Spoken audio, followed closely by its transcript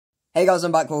Hey guys,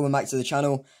 I'm back, welcome back to the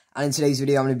channel, and in today's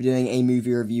video I'm going to be doing a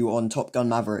movie review on Top Gun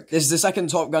Maverick. This is the second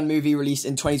Top Gun movie released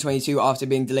in 2022 after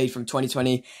being delayed from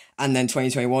 2020 and then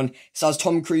 2021. It stars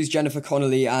Tom Cruise, Jennifer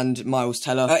Connelly, and Miles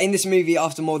Teller. In this movie,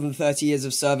 after more than 30 years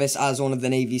of service as one of the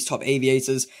Navy's top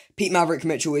aviators, Pete Maverick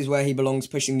Mitchell is where he belongs,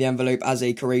 pushing the envelope as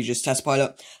a courageous test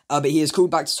pilot, but he is called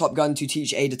back to Top Gun to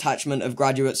teach a detachment of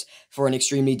graduates for an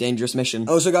extremely dangerous mission.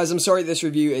 Also guys, I'm sorry this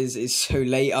review is so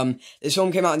late. This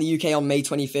film came out in the UK on May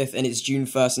 25th and it's June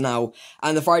 1st now,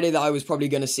 and the Friday that I was probably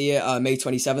going to see it, May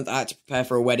 27th, I had to prepare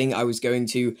for a wedding. I was going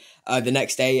to the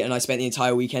next day, and I spent the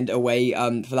entire weekend away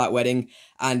for that wedding.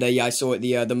 And yeah, I saw it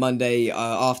the Monday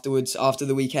afterwards, after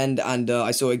the weekend, and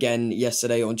I saw it again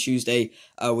yesterday on Tuesday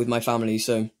with my family,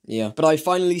 so yeah. But I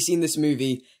finally seen this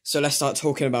movie, so let's start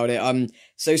talking about it.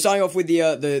 So starting off with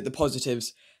the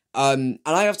positives, and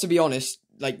I have to be honest,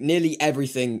 like, nearly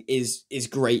everything is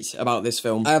great about this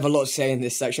film. I have a lot to say in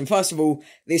this section. First of all,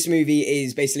 this movie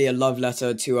is basically a love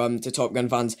letter to Top Gun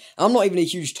fans. I'm not even a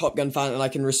huge Top Gun fan, and I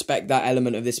can respect that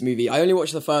element of this movie. I only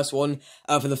watched the first one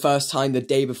for the first time the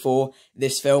day before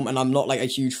this film, and I'm not, like, a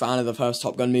huge fan of the first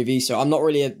Top Gun movie, so I'm not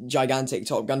really a gigantic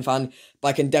Top Gun fan, but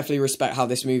I can definitely respect how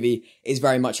this movie is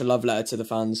very much a love letter to the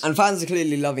fans. And fans are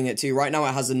clearly loving it too. Right now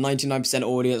it has a 99%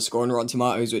 audience score on Rotten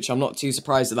Tomatoes, which I'm not too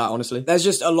surprised at that, honestly. There's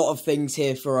just a lot of things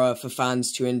here for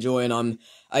fans to enjoy, and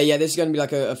yeah, this is going to be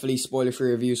like a fully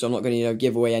spoiler-free review, so I'm not going to, you know,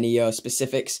 give away any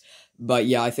specifics. But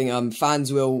yeah, I think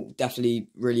fans will definitely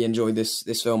really enjoy this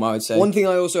film, I would say. One thing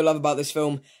I also love about this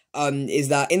film is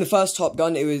that in the first Top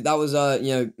Gun, that was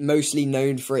you know, mostly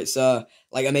known for its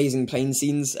like amazing plane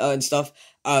scenes and stuff,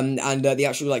 and the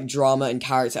actual like drama and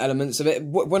character elements of it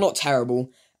were not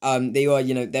terrible. They were,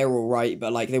 you know, they were all right,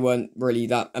 but like they weren't really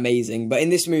that amazing. But in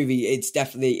this movie, it's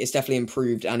definitely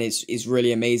improved, and it's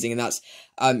really amazing, and that's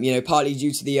you know, partly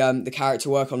due to the character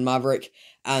work on Maverick,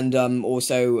 and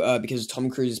also because of Tom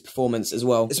Cruise's performance as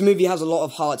well. This movie has a lot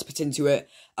of heart put into it,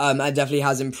 and definitely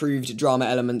has improved drama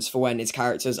elements for when its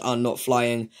characters are not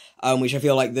flying, which I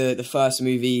feel like the first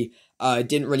movie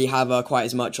didn't really have quite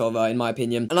as much of, in my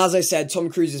opinion. And as I said, Tom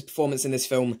Cruise's performance in this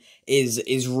film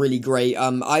is really great.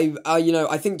 You know,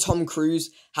 I think Tom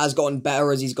Cruise has gotten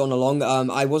better as he's gone along.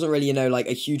 I wasn't really, you know, like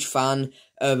a huge fan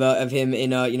of him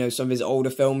in you know, some of his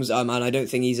older films, and I don't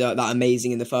think he's that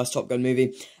amazing in the first Top Gun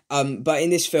movie. But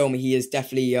in this film, he is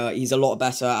definitely he's a lot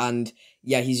better, and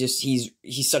yeah,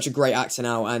 he's such a great actor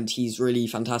now, and he's really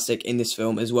fantastic in this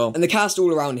film as well. And the cast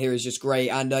all around here is just great,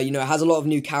 and you know, it has a lot of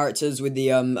new characters with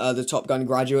the Top Gun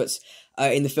graduates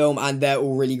in the film, and they're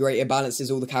all really great. It balances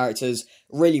all the characters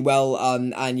really well,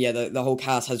 and yeah, the whole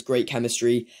cast has great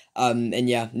chemistry, and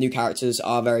yeah, new characters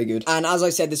are very good. And as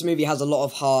I said, this movie has a lot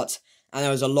of heart, and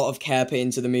there was a lot of care put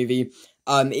into the movie.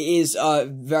 It is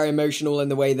very emotional in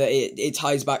the way that it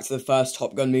ties back to the first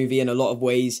Top Gun movie in a lot of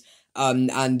ways.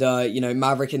 You know,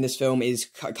 Maverick in this film is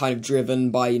kind of driven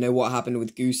by, you know, what happened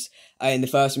with Goose in the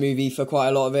first movie for quite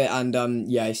a lot of it, and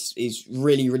yeah, it's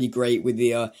really, really great with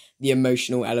the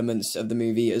emotional elements of the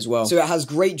movie as well. So it has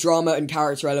great drama and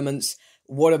character elements.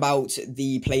 What about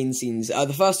the plane scenes?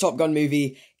 The first Top Gun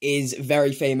movie is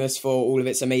very famous for all of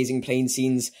its amazing plane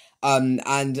scenes, and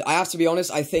I have to be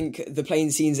honest, I think the plane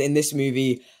scenes in this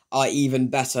movie are even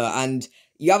better, and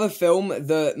you have a film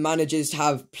that manages to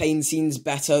have plane scenes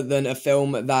better than a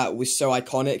film that was so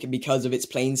iconic because of its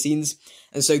plane scenes,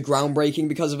 and so groundbreaking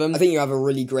because of them. I think you have a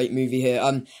really great movie here.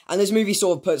 And this movie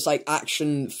sort of puts, like,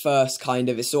 action first, kind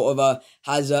of. It sort of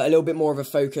has a little bit more of a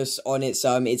focus on its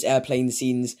airplane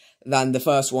scenes than the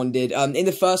first one did. In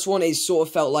the first one, it sort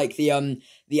of felt like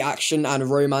the action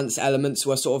and romance elements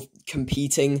were sort of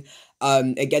competing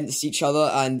against each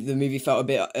other, and the movie felt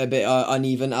a bit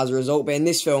uneven as a result. But in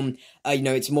this film, you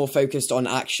know, it's more focused on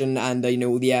action and you know,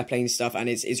 all the airplane stuff, and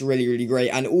it's really, really great.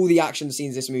 And all the action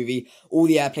scenes in this movie, all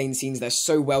the airplane scenes, they're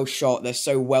so well shot, they're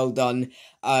so well done.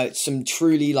 Some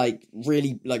truly, like,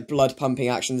 really, like, blood-pumping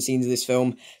action scenes in this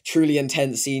film, truly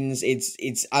intense scenes.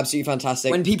 It's absolutely fantastic.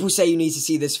 When people say you need to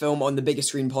see this film on the biggest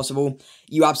screen possible,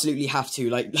 you absolutely have to,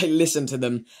 like listen to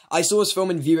them. I saw this film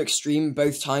in View Extreme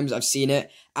both times I've seen it,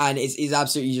 and it's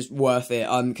absolutely just worth it,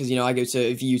 because, you know, I go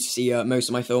to View to see most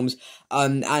of my films,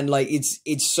 and, like,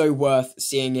 it's so worth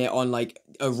seeing it on, like,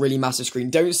 a really massive screen.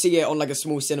 Don't see it on, like, a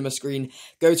small cinema screen.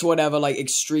 Go to whatever, like,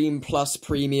 Extreme Plus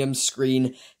Premium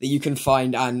screen that you can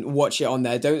find and watch it on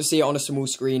there. Don't see it on a small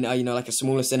screen, you know, like a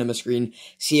smaller cinema screen.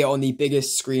 See it on the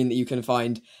biggest screen that you can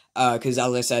find, because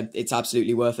as I said, it's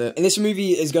absolutely worth it. And this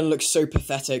movie is going to look so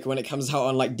pathetic when it comes out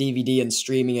on, like, DVD and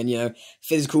streaming and, you know,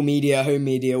 physical media, home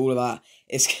media, all of that.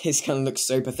 It's going to look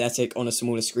so pathetic on a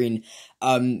smaller screen.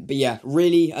 But yeah,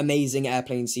 really amazing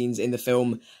airplane scenes in the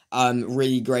film.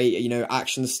 Really great, you know,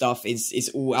 action stuff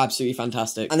is all absolutely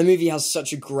fantastic. And the movie has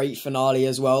such a great finale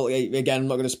as well. Again, I'm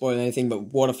not going to spoil anything,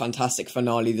 but what a fantastic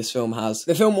finale this film has.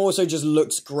 The film also just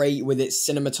looks great with its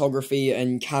cinematography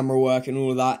and camera work and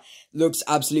all of that. Looks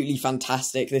absolutely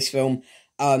fantastic, this film.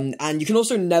 And you can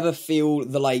also never feel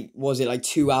the, like, was it like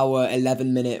 2 hour,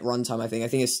 11-minute runtime, I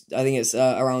think it's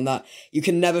around that. You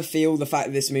can never feel the fact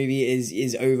that this movie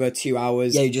is over 2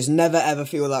 hours. Yeah, you just never ever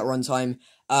feel that runtime.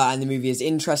 And the movie is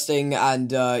interesting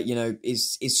and, you know,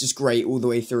 it's just great all the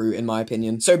way through, in my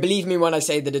opinion. So believe me when I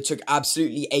say that it took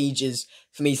absolutely ages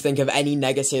for me to think of any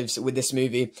negatives with this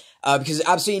movie, because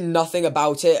absolutely nothing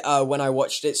about it, when I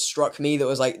watched it, struck me that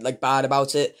was, like bad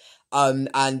about it.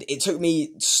 And it took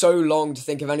me so long to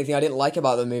think of anything I didn't like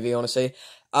about the movie, honestly.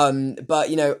 But,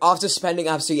 you know, after spending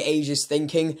absolutely ages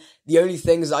thinking, the only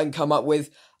things that I can come up with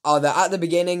are that at the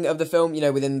beginning of the film, you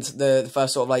know, within the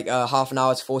first sort of like half an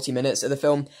hour to 40 minutes of the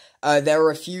film, there are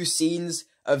a few scenes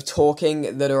of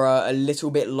talking that are a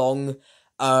little bit long,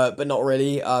 but not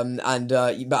really.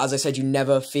 But as I said, you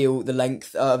never feel the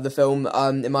length of the film,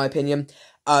 in my opinion.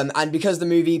 And because the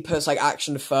movie puts like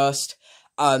action first,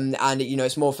 and you know,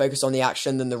 it's more focused on the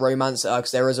action than the romance, because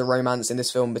there is a romance in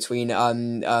this film between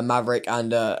Maverick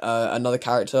and another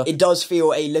character. It does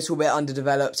feel a little bit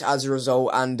underdeveloped as a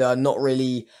result, and not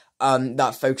really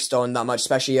that focused on that much,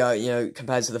 especially you know,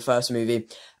 compared to the first movie.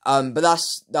 But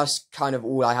that's kind of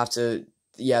all I have to.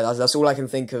 Yeah, that's all I can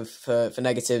think of for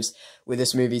negatives with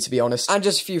this movie, to be honest. And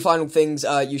just a few final things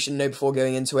you should know before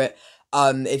going into it.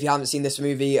 If you haven't seen this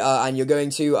movie, and you're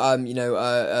going to, you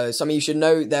know, some of you should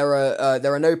know there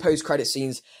are no post-credit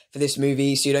scenes for this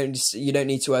movie, so you don't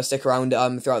need to stick around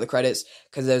throughout the credits,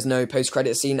 because there's no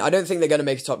post-credit scene. I don't think they're going to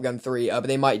make a Top Gun 3, but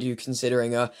they might do,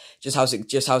 considering just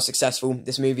how successful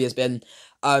this movie has been.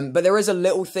 But there is a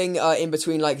little thing in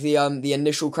between, like the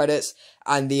initial credits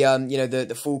and the you know,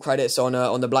 the full credits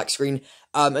on the black screen.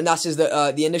 And that is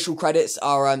that the initial credits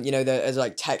are you know, there's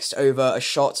like text over a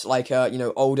shot, like you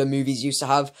know, older movies used to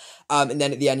have. And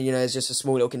then at the end, you know, there's just a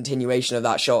small little continuation of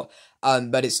that shot.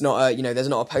 But it's not you know, there's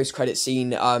not a post-credit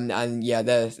scene. And yeah,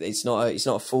 it's not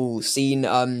a full scene.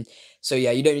 So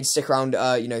yeah, you don't need to stick around,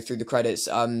 you know, through the credits,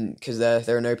 because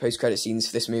there are no post-credit scenes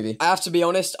for this movie. I have to be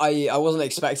honest, I wasn't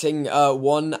expecting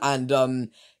one,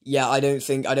 and yeah, I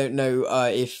don't know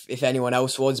if anyone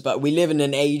else was, but we live in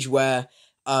an age where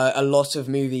a lot of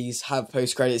movies have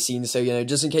post-credit scenes, so, you know,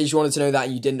 just in case you wanted to know that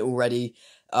and you didn't already,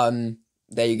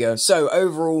 there you go. So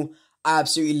overall, I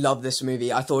absolutely love this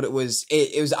movie. I thought it was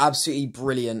absolutely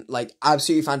brilliant, like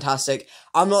absolutely fantastic.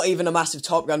 I'm not even a massive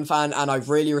Top Gun fan, and I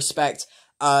really respect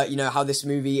you know, how this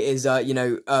movie is, you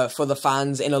know, for the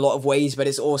fans in a lot of ways, but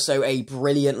it's also a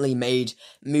brilliantly made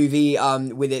movie,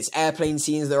 with its airplane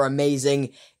scenes that are amazing.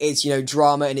 Its, you know,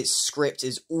 drama and its script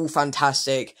is all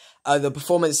fantastic. The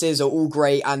performances are all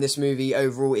great, and this movie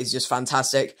overall is just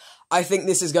fantastic. I think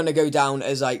this is going to go down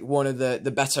as, like, one of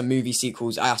the better movie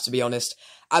sequels, I have to be honest.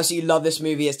 Absolutely love this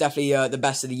movie. It's definitely the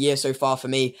best of the year so far for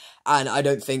me, and I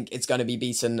don't think it's going to be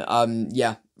beaten.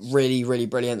 Yeah, really, really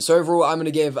brilliant. So overall, I'm going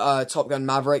to give Top Gun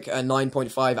Maverick a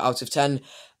 9.5 out of 10.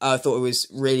 Thought it was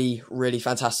really, really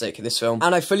fantastic, this film.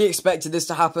 And I fully expected this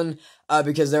to happen,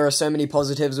 because there are so many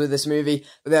positives with this movie.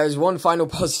 But there is one final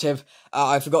positive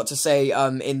I forgot to say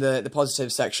in the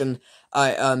positive section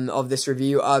of this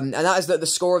review, and that is that the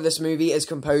score of this movie is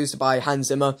composed by Hans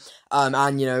Zimmer,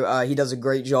 and, you know, he does a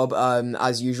great job,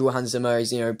 as usual. Hans Zimmer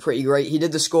is, you know, pretty great. He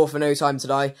did the score for No Time to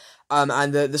Die,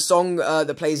 and the song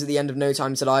that plays at the end of No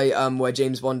Time to Die, where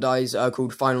James Bond dies,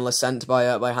 called Final Ascent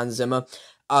by Hans Zimmer.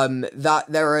 That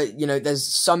there are, you know,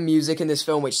 there's some music in this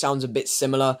film which sounds a bit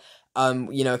similar.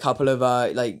 You know, a couple of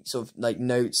like sort of like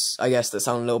notes, I guess, that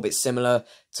sound a little bit similar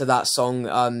to that song.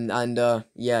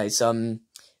 Yeah, it's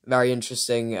very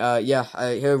interesting. Yeah,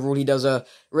 overall he does a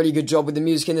really good job with the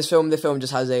music in this film. The film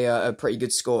just has a pretty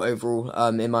good score overall,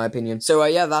 in my opinion. So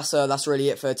yeah, that's really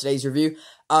it for today's review.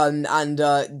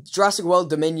 Jurassic World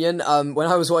Dominion, when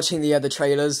I was watching the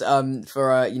trailers,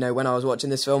 for, you know, when I was watching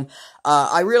this film,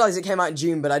 I realized it came out in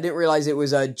June, but I didn't realize it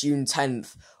was, June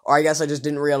 10th, or I guess I just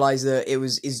didn't realize that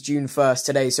is June 1st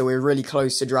today, so we're really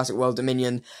close to Jurassic World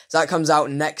Dominion. So that comes out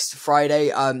next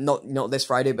Friday, not this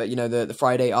Friday, but, you know, the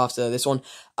Friday after this one.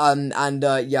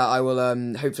 Yeah, I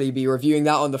will, hopefully be reviewing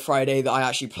that on the Friday that I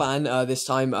actually plan, this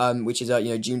time, which is, you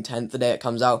know, June 10th, the day it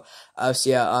comes out. So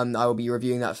yeah, I will be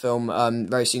reviewing that film,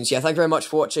 very soon. So yeah, thank you very much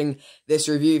for watching this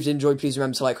review. If you enjoyed, please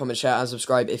remember to like, comment, share, and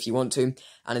subscribe if you want to.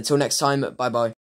 And until next time, bye-bye.